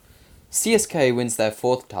CSK wins their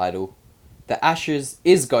 4th title, the Ashes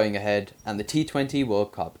is going ahead, and the T20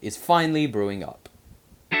 World Cup is finally brewing up.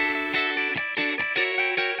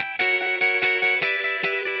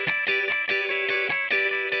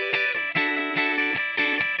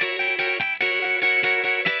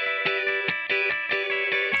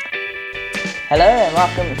 Hello and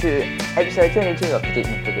welcome to episode 22 of the Deep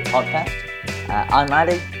in Cricket podcast. I'm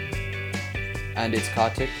Maddie. And it's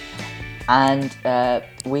Kartik. And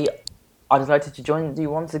we are delighted to join you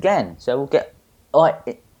once again. So we'll get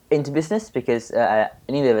right into business because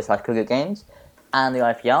neither of us like cricket games. And the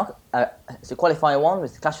IPL. So qualifier 1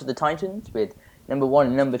 was the Clash of the Titans with number 1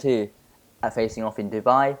 and number 2 facing off in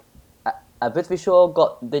Dubai. Prithvi Shaw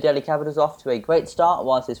got the Delhi Capitals off to a great start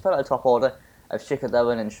whilst his fellow top order of Shikhar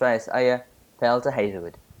Dhawan and Shreyas Iyer fell to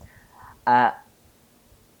Hazelwood.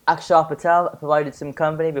 Akshar Patel provided some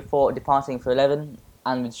company before departing for 11,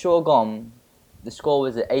 and with Shaw gone, the score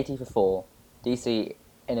was at 80 for 4, DC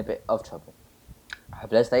in a bit of trouble.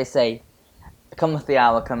 But as they say, cometh the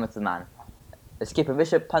hour, cometh the man. The skipper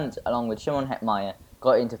Rishabh Pant along with Shimon Hetmeyer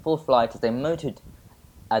got into full flight as they motored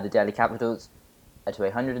the Delhi Capitals to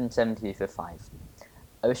 170 for 5.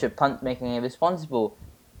 Rishabh Pant making a responsible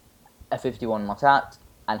 51 not out,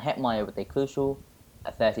 and Hetmeyer with a crucial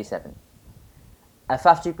 37.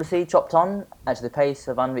 Faf du Plessis chopped on at the pace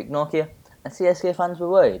of Anvik Nortje, and CSK fans were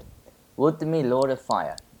worried. Would the me Lord of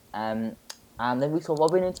Fire? And then we saw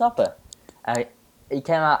Robin Topper. He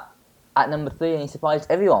came out at number 3 and he surprised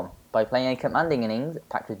everyone by playing a commanding innings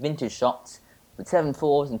packed with vintage shots with 7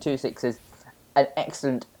 4s and 2 6s, an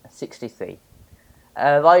excellent 63.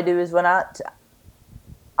 Raidu was run out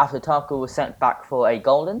after Tarkle was sent back for a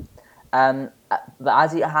golden. But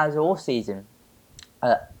as he has all season,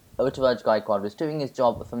 Ruturaj Gaikwad was doing his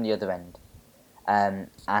job from the other end, and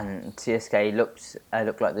CSK looked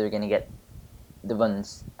like they were going to get the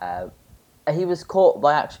runs. He was caught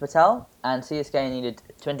by Akshar Patel, and CSK needed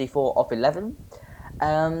 24 off 11,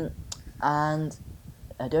 and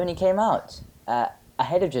Dhoni came out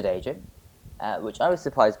ahead of Jadeja, which I was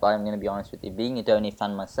surprised by. I'm going to be honest with you. Being a Dhoni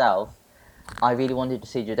fan myself, I really wanted to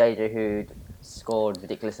see Jadeja, who'd scored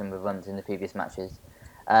ridiculous number of runs in the previous matches.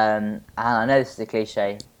 And I know this is a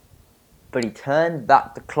cliche, but he turned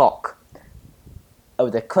back the clock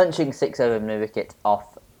with a crunching 6 over wicket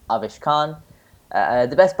off Avish Khan.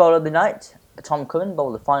 The best bowler of the night, Tom Curran,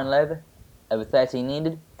 bowled the final over 13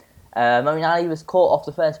 needed. Moeen Ali was caught off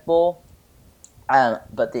the first ball,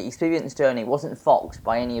 but the experienced Dhoni wasn't foxed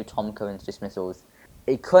by any of Tom Curran's dismissals.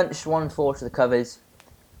 He crunched 1-4 to the covers.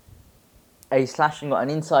 A slashing got an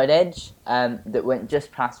inside edge that went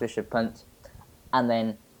just past Rishabh Pant, and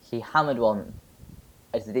then he hammered one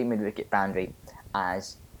at the deep mid-wicket boundary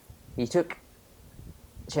as he took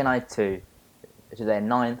Chennai to their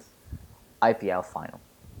 9th IPL final.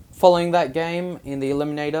 Following that game, in the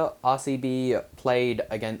eliminator, RCB played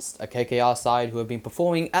against a KKR side who have been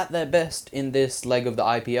performing at their best in this leg of the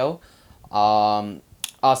IPL.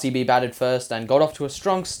 RCB batted first and got off to a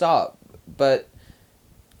strong start, but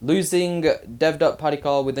losing Devdutt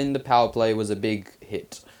Padikkal within the power play was a big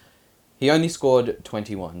hit. He only scored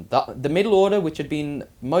 21. The middle order, which had been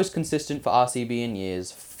most consistent for RCB in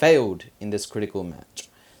years, failed in this critical match.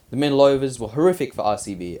 The middle overs were horrific for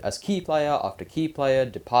RCB as key player after key player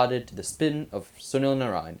departed to the spin of Sunil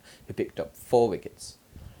Narine, who picked up 4 wickets.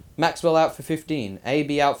 Maxwell out for 15,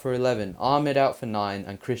 AB out for 11, Ahmed out for 9,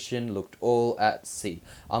 and Christian looked all at sea.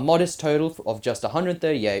 A modest total of just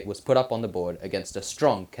 138 was put up on the board against a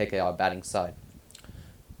strong KKR batting side.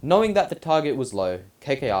 Knowing that the target was low,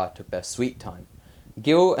 KKR took their sweet time.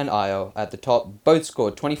 Gill and Ayo at the top both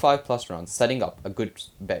scored 25 plus runs, setting up a good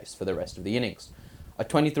base for the rest of the innings. A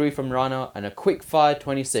 23 from Rana and a quick fire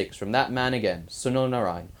 26 from that man again, Sunil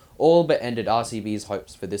Narine, all but ended RCB's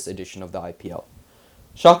hopes for this edition of the IPL.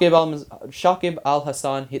 Shakib Al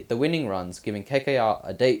Hassan hit the winning runs, giving KKR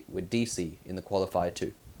a date with DC in the qualifier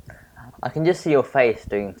 2. I can just see your face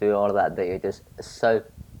doing through all of that you're just so...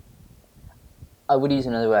 I would use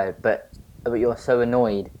another word, but you're so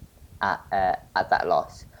annoyed at that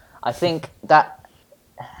loss. I think that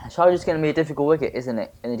Sharjah is going to be a difficult wicket, isn't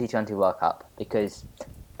it, in the T20 World Cup? Because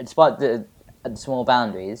despite the small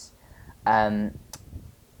boundaries,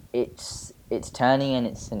 it's turning and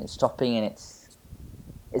it's stopping and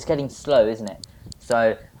it's getting slow, isn't it?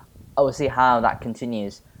 So I will see how that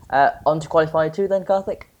continues. On to qualifier 2 then,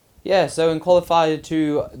 Karthik? Yeah, so in qualifier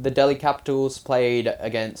 2, the Delhi Capitals played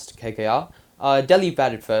against KKR. Delhi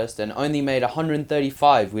batted first and only made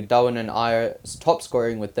 135, with Dhawan and Iyer top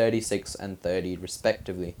scoring with 36 and 30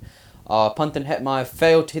 respectively. Pant and Hetmeyer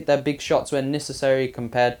failed to hit their big shots when necessary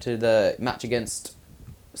compared to the match against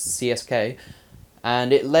CSK.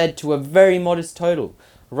 and it led to a very modest total.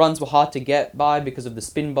 Runs were hard to get by because of the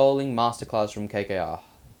spin bowling masterclass from KKR.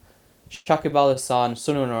 Shakib Al Hasan,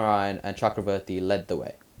 Sunil Narayan, and Chakravarti led the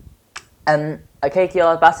way.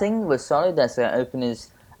 KKR's batting was solid as their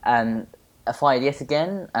openers fired yet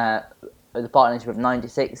again with a partnership of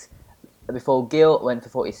 96 before Gill went for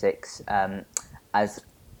 46 as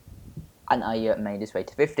Anaya made his way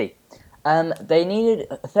to 50. They needed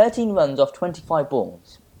 13 runs off 25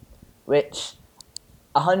 balls, which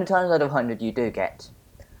 100 times out of 100 you do get.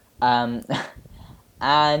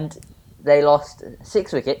 And they lost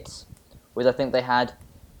 6 wickets, which I think they had.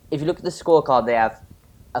 If you look at the scorecard, they have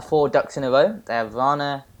 4 ducks in a row. They have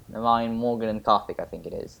Rana, Narayan, Morgan, and Karthik, I think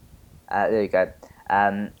it is. There you go.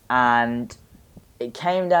 And it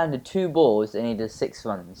came down to 2 balls. They needed 6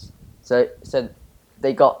 runs. So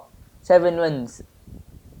they got 7 runs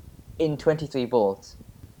in 23 balls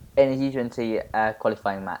in a T20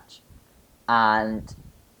 qualifying match. And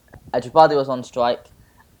Tripathi was on strike,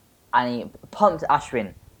 and he pumped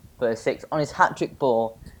Ashwin for a 6 on his hat-trick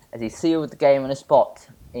ball as he sealed the game on a spot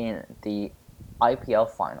in the IPL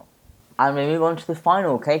final. And we move on to the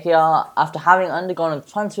final. KKR, after having undergone a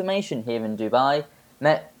transformation here in Dubai,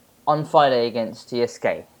 met on Friday against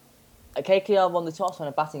TSK. KKR won the toss on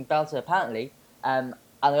a batting belter apparently, and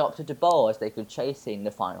they opted to bowl as they could chase in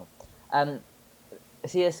the final.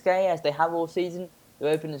 CSK, as they have all season, the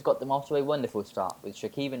openers got them off to a wonderful start, with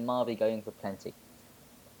Shakib and Marvi going for plenty.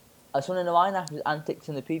 Sunil Narayan, after his antics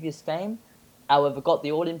in the previous game, however, got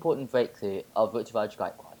the all-important breakthrough of Ruturaj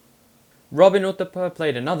Gaikwad. Robin Uthappa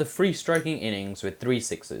played another free-stroking innings with 3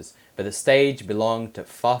 sixes, but the stage belonged to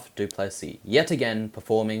Faf du Plessis, yet again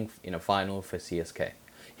performing in a final for CSK.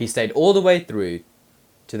 He stayed all the way through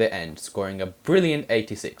to the end, scoring a brilliant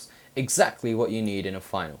 86, exactly what you need in a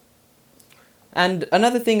final. And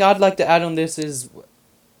another thing I'd like to add on this is,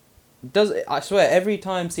 I swear, every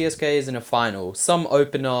time CSK is in a final, some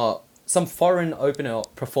foreign opener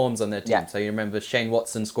performs on their team. Yeah. So you remember Shane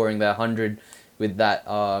Watson scoring their 100 with that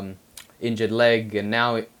injured leg, and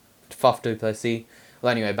now Faf du Plessis.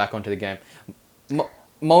 Well, anyway, back onto the game.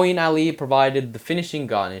 Moeen Ali provided the finishing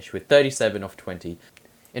garnish with 37 off 20.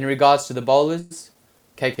 In regards to the bowlers,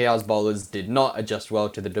 KKR's bowlers did not adjust well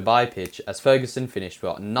to the Dubai pitch, as Ferguson finished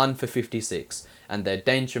well, none for 56, and their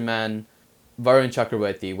danger man, Varun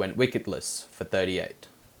Chakravarti, went wicketless for 38.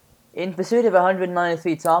 In pursuit of a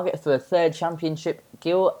 193 target for a third championship,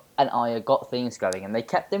 Gill and Iyer got things going, and they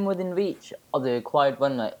kept them within reach of the required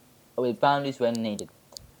run rate with boundaries when needed.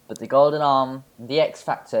 But the golden arm, the X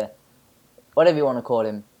Factor, whatever you want to call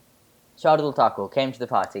him, Shardul Thakur, came to the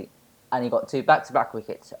party, and he got 2 back-to-back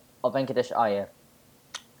wickets of Venkatesh Iyer,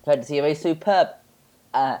 courtesy of a superb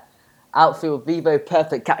outfield Vivo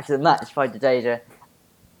perfect catch of the match by Jadeja,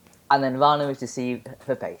 and then Rana was deceived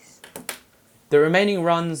for pace. The remaining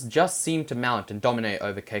runs just seemed to mount and dominate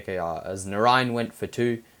over KKR, as Narayan went for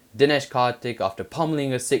 2. Dinesh Karthik, after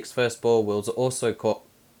pummeling a 6 first ball, was also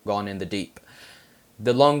gone in the deep.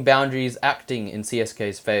 The long boundaries acting in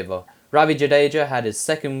CSK's favour. Ravi Jadeja had his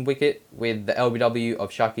second wicket with the LBW of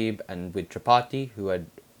Shakib, and with Tripathi, who had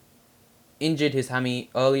injured his hammy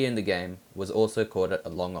early in the game, was also caught at a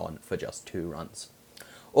long on for just 2 runs.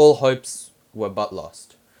 All hopes were but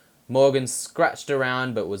lost. Morgan scratched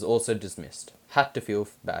around but was also dismissed. Had to feel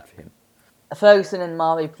bad for him. Ferguson and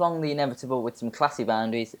Marley pronged the inevitable with some classy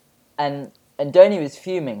boundaries, and Dhoni was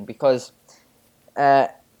fuming because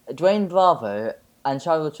Dwayne Bravo and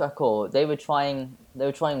Shardul Thakur, they were trying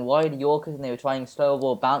wide Yorkers, and they were trying slow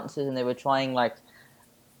ball bounces, and they were trying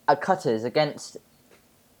cutters against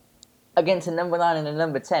a number 9 and a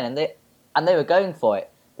number 10, and they were going for it.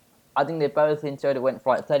 I think they both in total went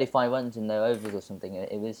for 35 runs in their overs or something.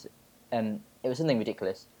 It was something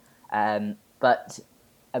ridiculous. But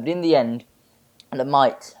in the end,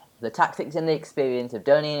 the tactics and the experience of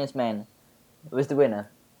Dhoni and his men was the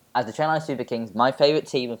winner, as the Chennai Super Kings, my favourite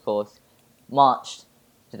team of course, marched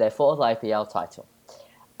to their 4th IPL title.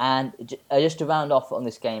 And just to round off on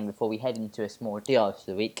this game before we head into a small DR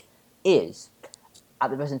for the week, is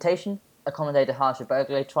at the presentation, a commentator Harsha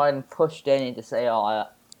Bogle tried and pushed Dhoni to say, I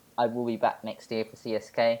will be back next year for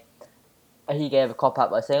CSK. He gave a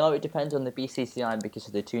cop-out by saying, it depends on the BCCI because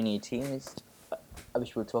of the 2 new teams,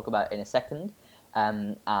 which we'll talk about in a second,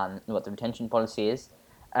 and what the retention policy is.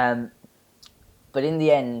 But in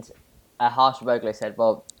the end, Harsha Bogle said,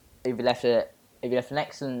 well, if you left an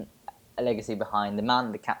excellent legacy behind, the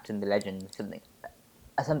man, the captain, the legend,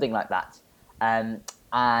 something like that.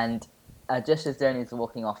 And just as Dhoni was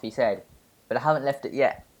walking off, he said, but I haven't left it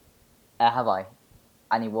yet, have I?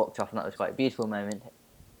 And he walked off, and that was quite a beautiful moment.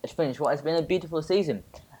 It's finished what has been a beautiful season.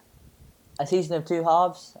 A season of 2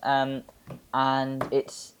 halves. and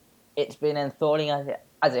it's been enthralling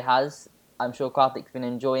as it has. I'm sure Karthik's been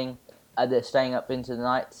enjoying staying up into the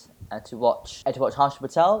night to watch Harsh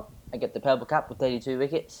Patel get the purple cap with 32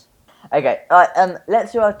 wickets. Okay, all right.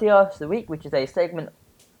 Let's do our TRS of the week, which is a segment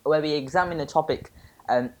where we examine a topic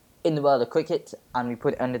in the world of cricket and we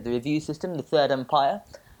put it under the review system, the third umpire,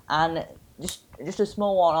 and just a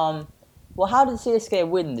small one. Well, how did CSK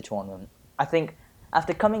win the tournament? I think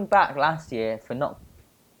after coming back last year for not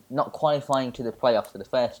qualifying to the playoffs for the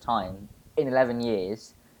first time in 11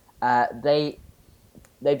 years, they've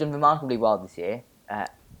done remarkably well this year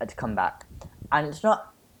to come back, and it's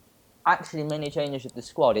not actually many changes of the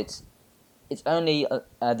squad. It's only the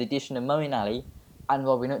addition of Moeen Ali and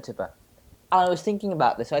Robin Uttapa. And I was thinking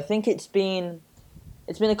about this. I think it's been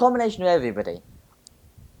a combination of everybody.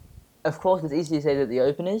 Of course, it's easy to say that the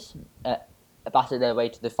openers battered their way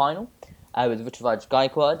to the final with Ruturaj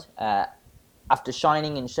Gaikwad. After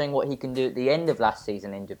shining and showing what he can do at the end of last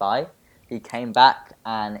season in Dubai, he came back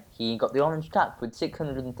and he got the orange cap with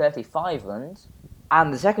 635 runs.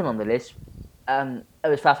 And the second on the list, it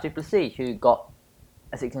was Faf du Plessis, who got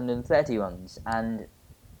 630 runs, and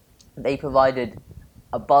they provided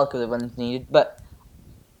a bulk of the runs needed. But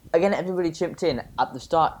again, everybody chipped in at the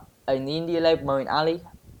start. In the India leg, Moeen Ali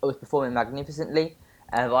was performing magnificently.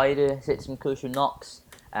 Ryder hit some crucial knocks.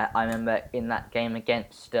 I remember in that game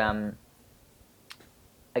against Rajasthan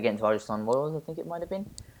Royals, I think it might have been.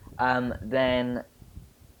 And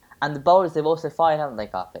the bowlers, they've also fired, haven't they,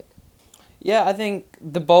 Karthik? Yeah, I think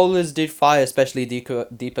the bowlers did fire, especially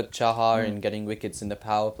Deepak Chahar in getting wickets in the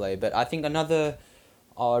power play. But I think another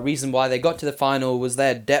reason why they got to the final was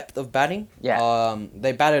their depth of batting. Yeah.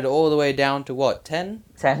 They batted all the way down to what, 10?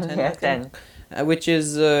 10. Which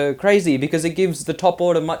is crazy because it gives the top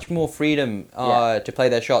order much more freedom to play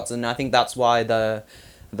their shots, and I think that's why the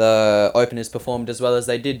openers performed as well as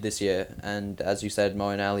they did this year. And as you said,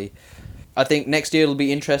 Moeen Ali. I think next year it'll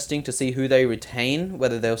be interesting to see who they retain,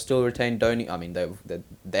 whether they'll still retain Dhoni. I mean,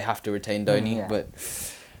 they have to retain Dhoni, but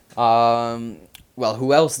well,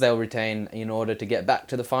 who else they'll retain in order to get back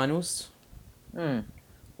to the finals?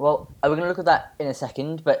 Well, we're going to look at that in a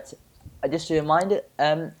second, but just a reminder,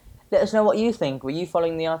 let us know what you think. Were you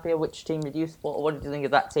following the IPL? Which team did you support? What did you think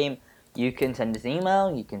of that team? You can send us an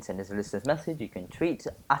email, you can send us a listener's message, you can tweet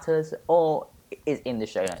at us, or it's in the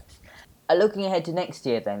show notes. Looking ahead to next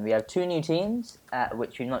year then, we have two new teams,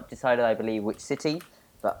 which we've not decided, I believe, which city,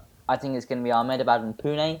 but I think it's going to be Ahmedabad and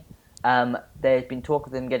Pune. There's been talk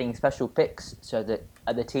of them getting special picks so that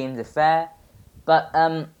the teams are fair, but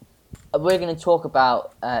we're going to talk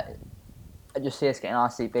about just CSK and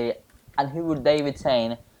RCB, and who would they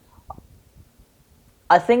retain.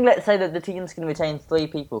 I think let's say that the teams can retain 3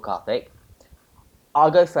 people, Karthik.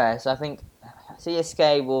 I'll go first. I think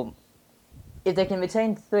CSK will... If they can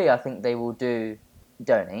retain 3, I think they will do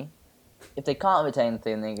Dhoni. If they can't retain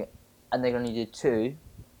 3 and they're going to do 2,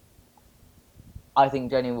 I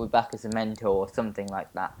think Dhoni will be back as a mentor or something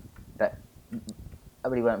like that. But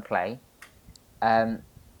everybody won't play. And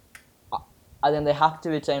then they have to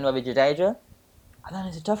retain Ravi Jadeja. And then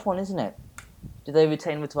it's a tough one, isn't it? Do they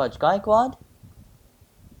retain Ruturaj Gaikwad?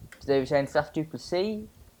 Do they retain Faf du Plessis?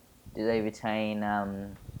 Do they retain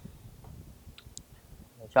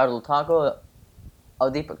Shardul Thakur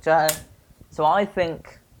or Deepak Chahar? So I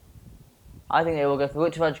think they will go for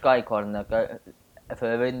Ruturaj Gaikwad and they'll go for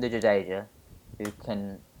Ravinder Jadeja, who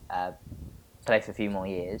can play for a few more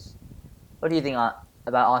years. What do you think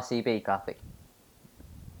about RCB, Karthik?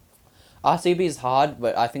 RCB is hard,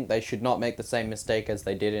 but I think they should not make the same mistake as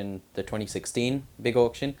they did in the 2016 big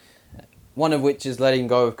auction. One of which is letting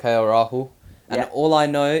go of KL Rahul. And all I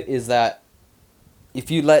know is that if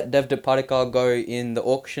you let Devdutt Padikkal go in the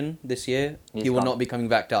auction this year, he will not be coming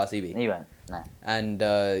back to RCB. He won't, no. And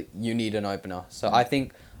you need an opener. So I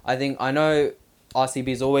know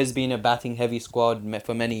RCB's always been a batting heavy squad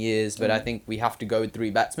for many years, but I think we have to go with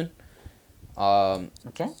 3 batsmen.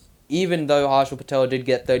 Okay. Even though Harshal Patel did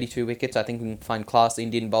get 32 wickets, I think we can find class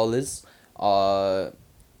Indian bowlers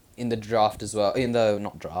in the draft as well. In the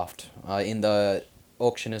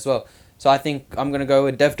auction as well. So I think I'm going to go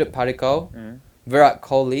with Devdutt Padikkal, Virat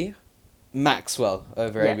Kohli, Maxwell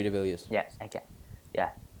over AB de Villiers. Yeah, okay.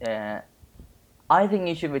 Yeah. I think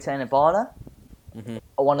you should retain a bowler.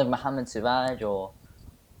 Or one of Mohammad Siraj or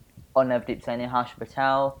Navdeep Saini, Harsh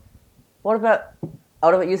Patel. What about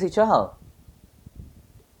Yuzi Chahal?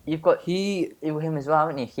 You've got him as well,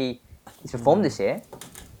 haven't you? He's performed this year.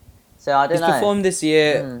 So I don't know. He's performed this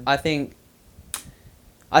year. I think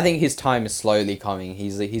his time is slowly coming.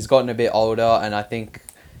 He's gotten a bit older, and I think,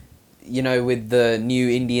 with the new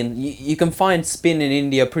Indian, you can find spin in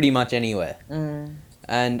India pretty much anywhere.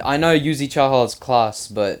 And I know Yuzi Chahal's class,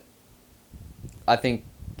 but I think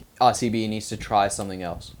RCB needs to try something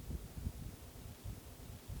else.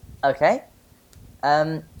 Okay.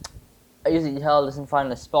 Usually Hell doesn't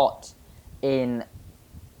find a spot in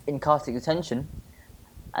casting attention,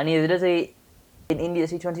 and neither does he in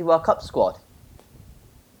India's T20 World Cup squad.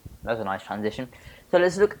 That was a nice transition. So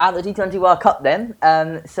let's look at the T20 World Cup then.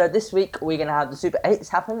 So this week we're going to have the Super 8s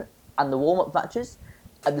happen and the warm-up matches.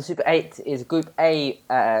 The Super 8 is Group A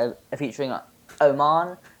featuring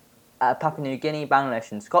Oman, Papua New Guinea,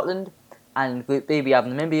 Bangladesh and Scotland. And Group B we have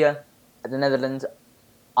Namibia, the Netherlands,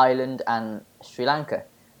 Ireland and Sri Lanka.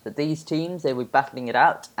 So these teams, they will be battling it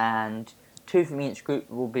out, and 2 from each group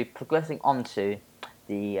will be progressing on to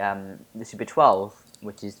the Super 12,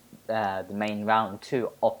 which is the main round 2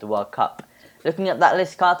 of the World Cup. Looking at that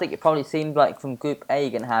list, Karthik, it probably seemed like from Group A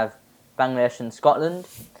you're going to have Bangladesh and Scotland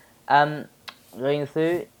going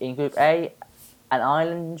through in Group A, and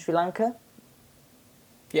Ireland and Sri Lanka.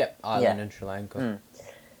 Yeah, Ireland and Sri Lanka.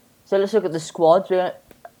 So let's look at the squads. We're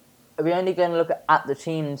only going to look at the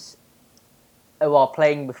teams who are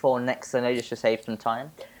playing before next Sunday, just to save some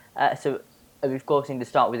time. So we're of course going to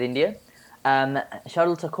start with India.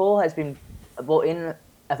 Shardul Thakur has been brought in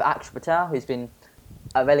for Akshar Patel, who's been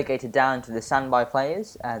relegated down to the standby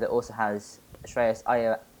players. That also has Shreyas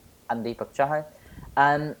Iyer and Deepak Chahar.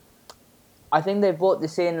 I think they brought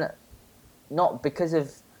this in not because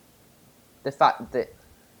of the fact that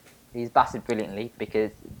he's batted brilliantly,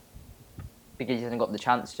 because he hasn't got the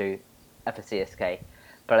chance to for CSK,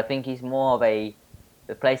 but I think he's more of a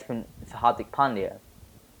replacement for Hardik Pandya,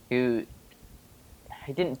 who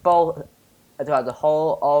he didn't bowl throughout the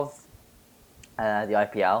whole of the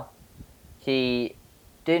IPL. He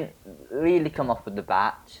didn't really come off with the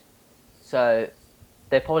bat, so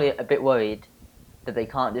they're probably a bit worried that they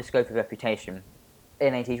can't just go for reputation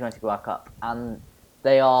in a T20 World Cup, and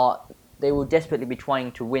they will desperately be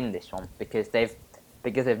trying to win this one because they've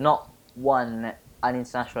not won an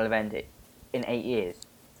international event in 8 years.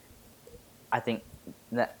 I think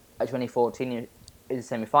that 2014 is a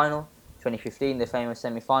semi-final, 2015 the famous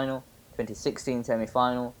semi-final, 2016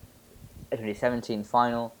 semi-final, 2017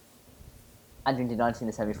 final, and 2019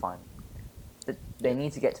 the semi-final. They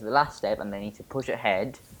need to get to the last step and they need to push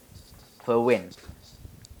ahead for a win.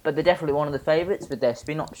 But they're definitely one of the favourites with their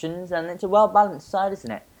spin options, and it's a well-balanced side,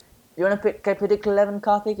 isn't it? You want to predict 11,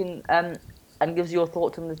 Karthik, and give us your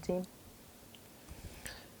thoughts on the team?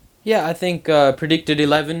 Yeah, I think predicted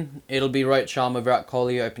 11, it'll be Rohit Sharma, Virat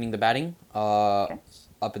Kohli opening the batting up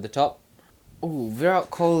at the top. Oh,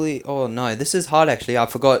 Virat Kohli. Oh, no, this is hard, actually. I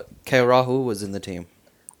forgot KL Rahul was in the team.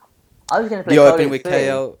 I was going to play You Kohli open at with 3.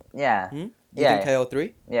 KL. Yeah. You think KL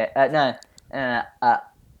 3? Yeah. No.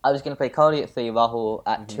 I was going to play Kohli at 3, Rahul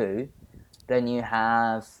at 2. Then you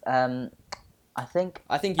have, I think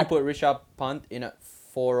you put Rishabh Pant in at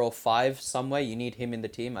 4 or 5 somewhere. You need him in the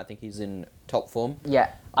team. I think he's in top form.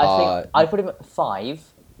 Yeah, I think I'd put him at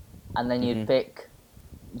 5, and then you'd pick.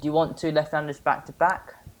 Do you want 2 left-handers back to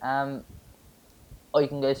back? Or you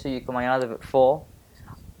can go Surya Kumar Yadav at 4.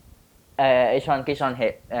 Kishan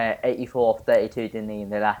hit 84 off 32, didn't he, in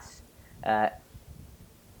the last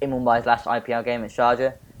in Mumbai's last IPL game at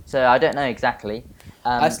Sharjah? So I don't know exactly.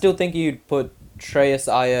 I still think you'd put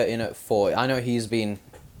Shreyas Iyer in at 4. I know he's been.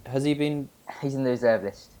 Has he been? He's in the reserve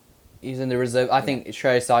list. He's in the reserve. I think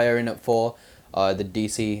Shreyas Iyer in at 4. The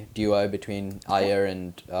DC duo between Iyer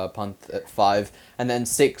and Pant at 5. And then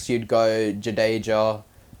 6, you'd go Jadeja.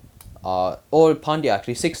 Or Pandya,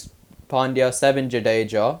 actually. 6 Pandya, 7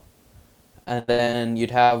 Jadeja. And then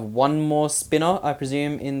you'd have one more spinner, I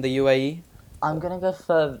presume, in the UAE. I'm going to go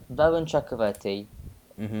for Varun Chakravarti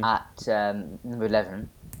at number 11.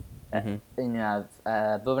 Then you have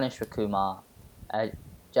Bhuvaneshwar Kumar,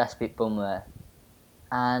 Jasprit Bumrah,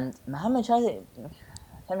 and Mohammad Shahid.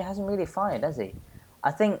 He hasn't really fired, has he?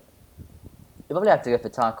 I think you probably have to go for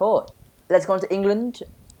Thakur. Let's go on to England.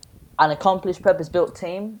 An accomplished, purpose-built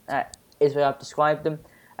team is where I've described them.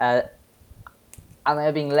 And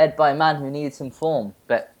they're being led by a man who needed some form,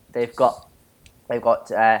 but they've got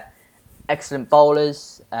excellent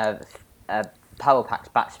bowlers,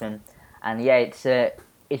 power-packed batsmen, and it's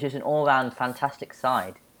just an all-round fantastic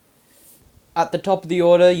side. At the top of the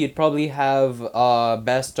order, you'd probably have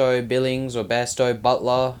Bairstow Billings or Bairstow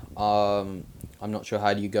Butler. I'm not sure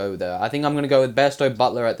how do you go there. I think I'm going to go with Bairstow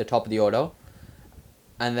Butler at the top of the order.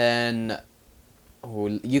 And then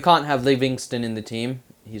you can't have Livingston in the team.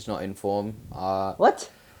 He's not in form. What?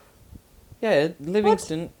 Yeah,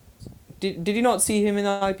 Livingston. What? Did you not see him in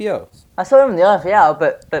the IPO? I saw him in the IPL,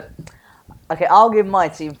 but okay, I'll give my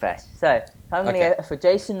team first. So I'm going to go for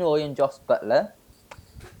Jason Roy and Josh Butler.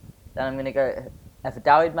 Then I'm going to go For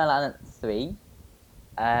Dawid Malan at 3,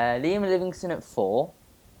 Liam Livingston at 4,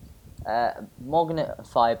 Morgan at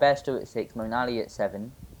 5, Bairstow at 6, Monali at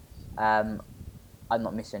 7. I've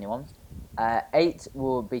not missed anyone. 8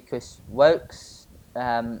 will be Chris Wokes,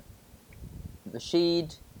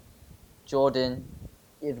 Rashid, Jordan.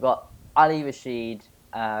 You've got Ali, Rashid,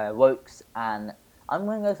 Wokes, and I'm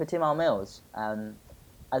going to go for Tim Mills. I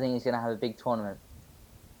think he's going to have a big tournament.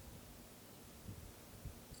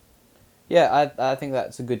 Yeah, I think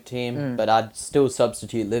that's a good team, but I'd still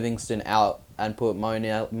substitute Livingston out and put Moen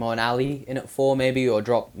Ali in at 4 maybe, or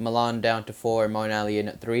drop Milan down to 4 and Moen Ali in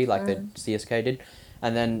at 3 like the CSK did.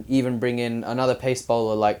 And then even bring in another pace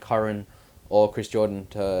bowler like Curran or Chris Jordan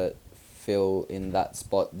to fill in that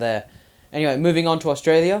spot there. Anyway, moving on to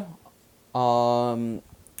Australia.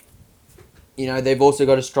 They've also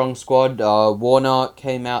got a strong squad. Warner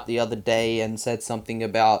came out the other day and said something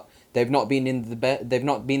about they've not been they've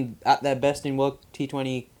not been at their best in World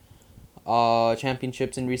T20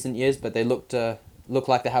 championships in recent years, but they look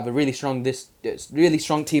like they have a really strong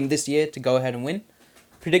team this year to go ahead and win.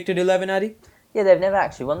 Predicted 11, Addy? Yeah, they've never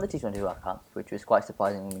actually won the T20 World Cup, which was quite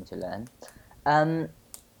surprising for me to learn.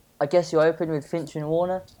 I guess you open with Finch and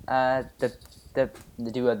Warner, the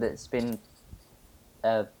duo that's been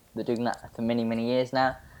they're doing that for many, many years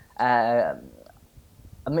now.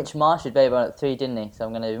 Mitch Marsh did very well at 3, didn't he? So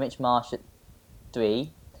I'm going to do Mitch Marsh at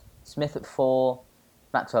 3, Smith at 4,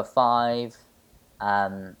 Maxwell 5,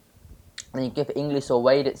 then you give Inglis or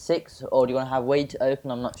Wade at 6, or do you want to have Wade to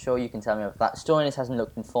open? I'm not sure. You can tell me about that. Stoinis hasn't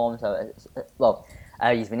looked in form, so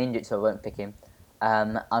he's been injured, so I won't pick him.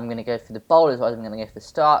 I'm going to go for the bowlers. I'm going to go for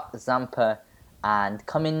Stark, Zampa, and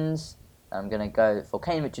Cummins. I'm going to go for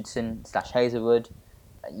Kane Richardson / Hazelwood.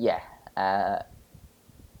 Have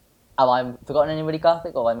I forgotten anybody,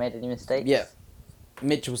 Karthik, or have I made any mistakes? Yeah.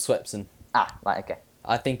 Mitchell Swepson. Right, okay.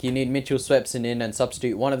 I think you need Mitchell Swepson in and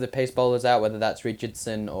substitute one of the pace bowlers out, whether that's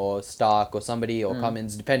Richardson or Stark or somebody or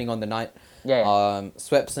Cummins, depending on the night. Yeah.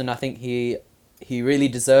 Swepson, I think he really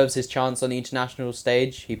deserves his chance on the international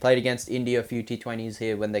stage. He played against India a few T20s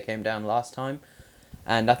here when they came down last time.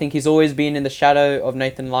 And I think he's always been in the shadow of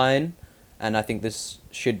Nathan Lyon. And I think this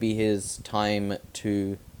should be his time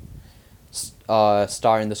to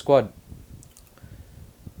star in the squad.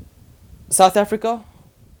 South Africa,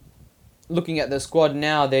 looking at the squad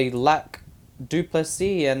now, they lack Du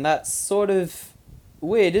Plessis, and that's sort of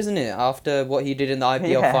weird, isn't it? After what he did in the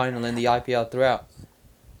IPL final and the IPL throughout.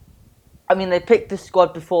 I mean, they picked the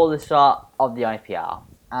squad before the start of the IPL,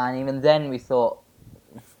 and even then we thought,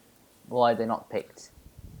 why they not picked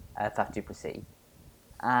Faf Du Plessis?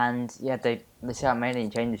 And they still haven't made any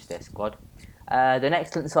changes to their squad. They're an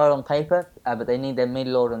excellent side on paper, but they need their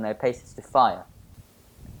middle order and their paces to fire.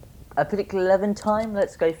 A particular 11 time,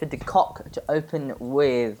 let's go for De Kock to open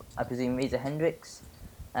with, I presume, Reza Hendricks.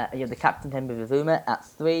 You have the captain, Temba Bavuma, at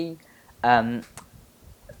 3.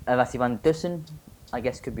 Vassie van Dussen, I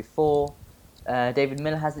guess, could be 4. David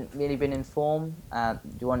Miller hasn't really been in form. Do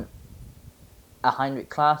you want a Heinrich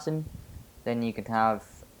Klaassen? Then you could have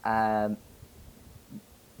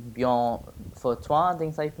Bjorn Fortois, I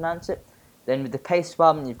think that's how you pronounce it. Then with the pace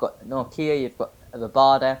one, you've got Norkia, you've got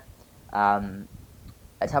Rabada, Tabo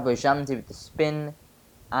Shamsi with the spin,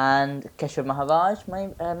 and Keshav Maharaj,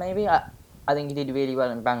 maybe. I think he did really well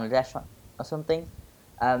in Bangladesh or something.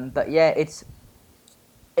 But yeah, it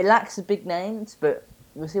lacks the big names, but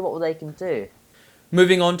we'll see what they can do.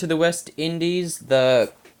 Moving on to the West Indies,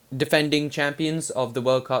 the defending champions of the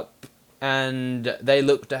World Cup, and they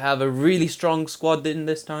look to have a really strong squad in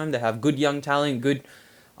this time. They have good young talent, good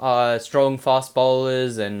strong fast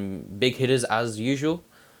bowlers and big hitters as usual.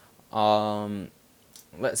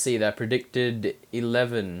 Let's see, they're predicted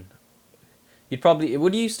 11.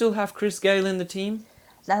 Would you still have Chris Gayle in the team?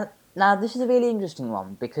 Now this is a really interesting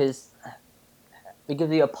one because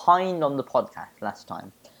we opined on the podcast last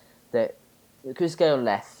time that Chris Gayle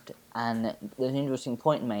left, and there's an interesting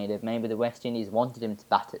point made of maybe the West Indies wanted him to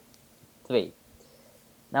bat at 3.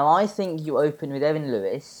 Now I think you open with Evan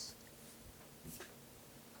Lewis,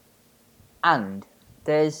 and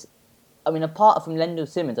apart from Lendl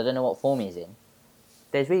Simmons, I don't know what form he's in.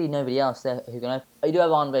 There's really nobody else there who can open. You do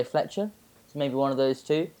have Andre Fletcher, so maybe one of those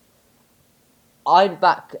two. I'd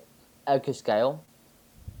back Chris Gayle.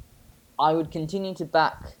 I would continue to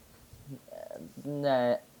back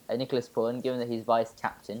Nicholas Pullen, given that he's vice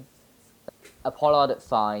captain. Pollard at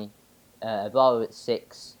 5, Barrow at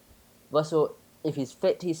 6. Russell, if he's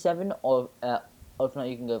fit, he's 7, or if not,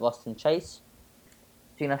 you can go Boston Chase.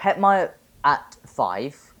 So you can have Hetmeyer at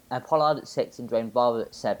 5, Pollard at 6, and Dwayne Barrow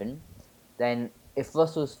at 7. Then, if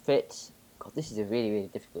Russell's fit, God, this is a really, really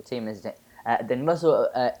difficult team, isn't it? Then Russell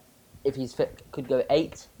if he's fit, could go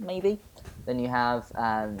 8 maybe. Then you have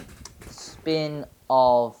spin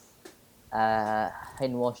of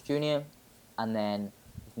Hayden Walsh Jr. and then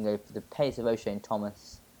you can go for the pace of O'Shane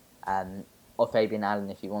Thomas, or Fabian Allen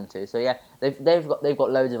if you want to. So yeah, they've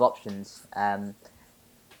got loads of options.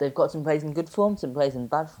 They've got some players in good form, some players in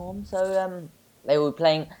bad form. So they were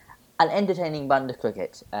playing an entertaining band of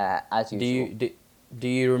cricket as usual. Do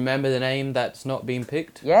you remember the name that's not been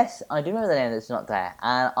picked? Yes, I do remember the name that's not there,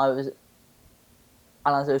 and as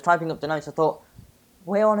I was typing up the notes, I thought,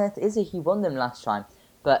 where on earth is he? He won them last time,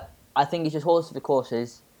 but I think he's just horse for the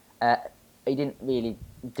courses. He didn't really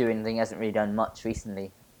do anything. He hasn't really done much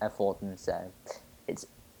recently for them, so it's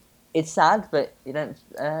sad, but you don't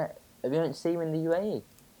see him in the UAE.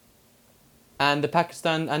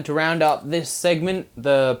 And to round up this segment,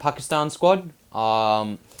 the Pakistan squad.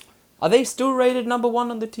 Are they still rated number 1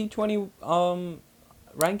 on the T20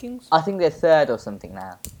 rankings? I think they're 3rd or something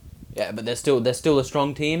now. Yeah, but they're still a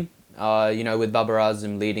strong team. With Babar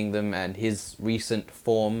Azam leading them and his recent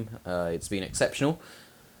form, it's been exceptional.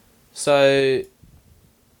 So,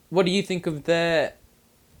 what do you think of their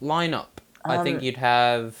lineup? I think you'd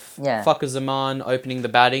have Fakhar Zaman opening the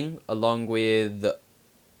batting along with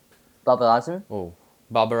Babar Azam. Oh,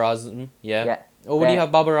 Babar Azam, yeah. Yeah. Or would you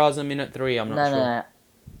have Babar Azam in at 3? I'm not sure. No.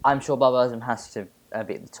 I'm sure Babar Azam has to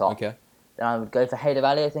be at the top. Okay. Then I would go for Haider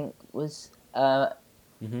Ali. I think was a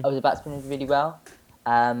batsman who did really well.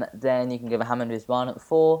 Then you can go for Hamid Rizwan at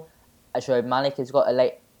 4. Shoaib Malik has got a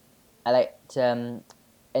late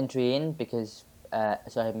entry in because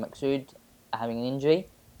Sohaib Maqsood having an injury,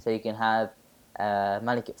 so you can have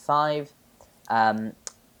Malik at 5.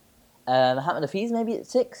 Mohammad Hafiz maybe at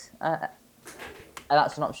 6.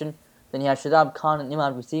 That's an option. Then you have Shadab Khan and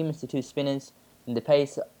Nimad Wasim as the 2 spinners. In the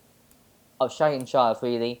pace of Shaheen Shah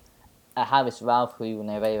Afridi, Harris Ralph, who you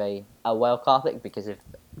know very, very well, Karthik, because of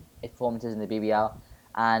his performances in the BBL.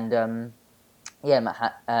 And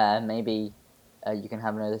maybe you can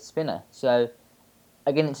have another spinner. So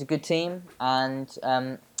again, it's a good team, and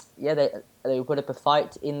they will put up a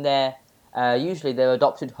fight in their usually their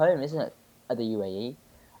adopted home, isn't it, at the UAE.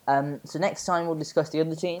 So next time we'll discuss the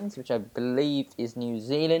other teams, which I believe is New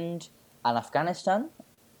Zealand and Afghanistan.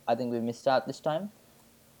 I think we missed out this time.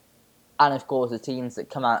 And of course the teams that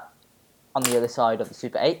come out on the other side of the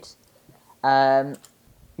Super 8.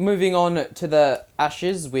 Moving on to the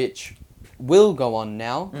Ashes, which will go on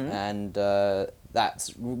now, and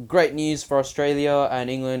that's great news for Australia and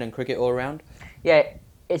England and cricket all around. Yeah,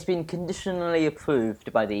 it's been conditionally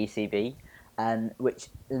approved by the ECB,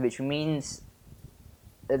 which means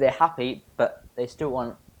that they're happy, but they still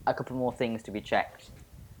want a couple more things to be checked.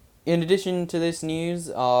 In addition to this news,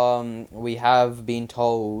 we have been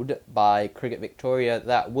told by Cricket Victoria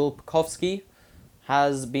that Will Pucovski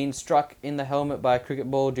has been struck in the helmet by a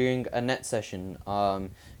cricket ball during a net session.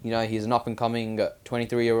 He's an up-and-coming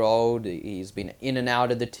 23-year-old. He's been in and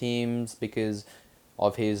out of the teams because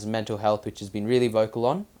of his mental health, which has been really vocal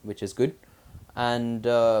on, which is good. And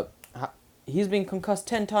he's been concussed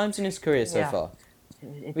 10 times in his career so far,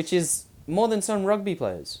 which is more than some rugby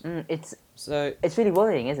players. It's really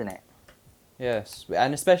worrying, isn't it? Yes,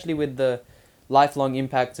 and especially with the lifelong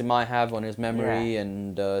impacts it might have on his memory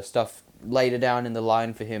and stuff later down in the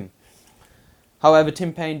line for him. However,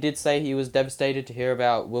 Tim Payne did say he was devastated to hear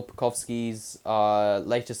about Will Pucovski's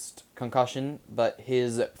latest concussion, but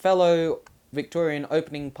his fellow Victorian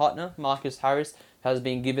opening partner, Marcus Harris, has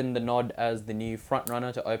been given the nod as the new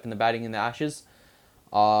front-runner to open the batting in the Ashes.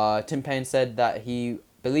 Tim Payne said that he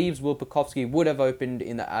believes Will Pucovski would have opened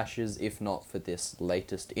in the Ashes if not for this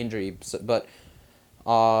latest injury. But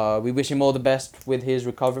we wish him all the best with his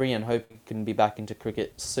recovery and hope he can be back into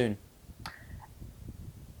cricket soon.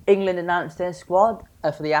 England announced their squad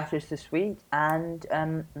for the Ashes this week, and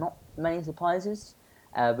not many surprises.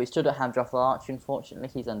 We still don't have Jofra Archer, unfortunately.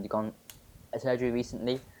 He's undergone a surgery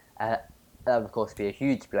recently. That would, of course, be a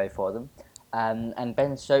huge blow for them. And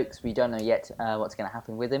Ben Stokes, we don't know yet what's going to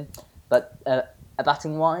happen with him. But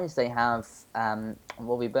batting-wise, they have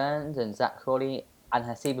Robbie Burns and Zach Crawley and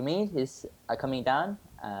Hasib Hamid is coming down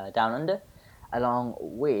under, along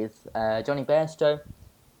with Johnny Bairstow,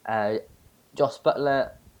 Joss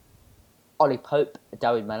Butler, Ollie Pope,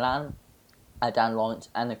 David Malan, Dan Lawrence,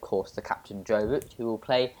 and of course the captain Joe Root, who will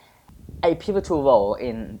play a pivotal role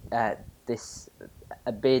in this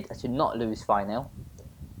bid to not lose 5-0.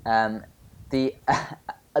 The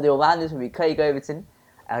all-rounders will be Craig Overton,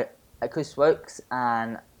 Chris Wokes,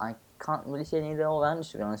 and I can't really see any of the all-rounders,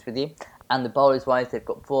 to be honest with you. And the bowlers-wise, they've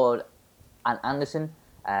got Ford and Anderson.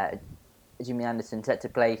 Jimmy Anderson set to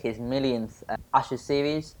play his millionth Ashes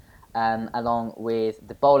series, along with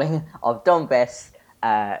the bowling of Don Bess,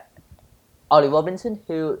 Ollie Robinson,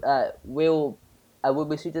 who will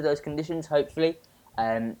be suited to those conditions, hopefully,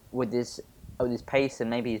 with his pace and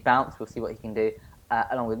maybe his bounce. We'll see what he can do,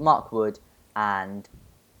 along with Mark Wood, and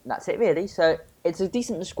that's it really. So it's a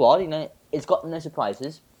decent squad. It's got no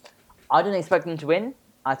surprises. I don't expect them to win.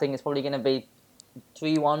 I think it's probably going to be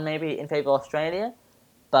 3-1 maybe in favour of Australia,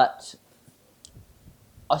 but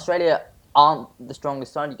Australia aren't the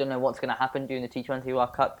strongest side. You don't know what's going to happen during the T20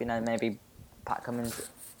 World Cup. Maybe Pat Cummins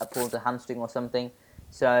pulls a hamstring or something.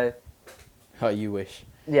 So, Oh, you wish.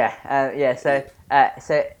 yeah. So it's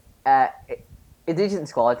a decent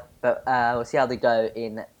squad, but we'll see how they go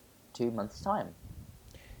in 2 months' time.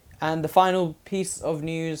 And the final piece of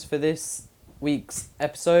news for this week's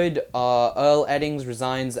episode, Earl Eddings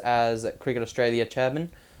resigns as Cricket Australia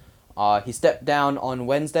chairman. He stepped down on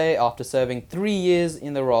Wednesday after serving 3 years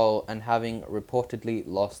in the role and having reportedly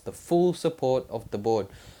lost the full support of the board.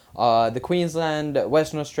 The Queensland,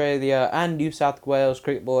 Western Australia and New South Wales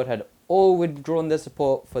Cricket Board had all withdrawn their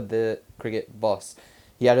support for the cricket boss.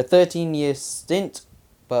 He had a 13-year stint,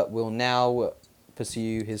 but will now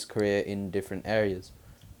pursue his career in different areas.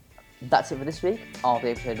 That's it for this week of the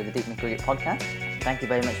episode of the Deep in Cricket podcast. Thank you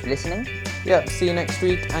very much for listening. Yeah, see you next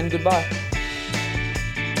week and goodbye.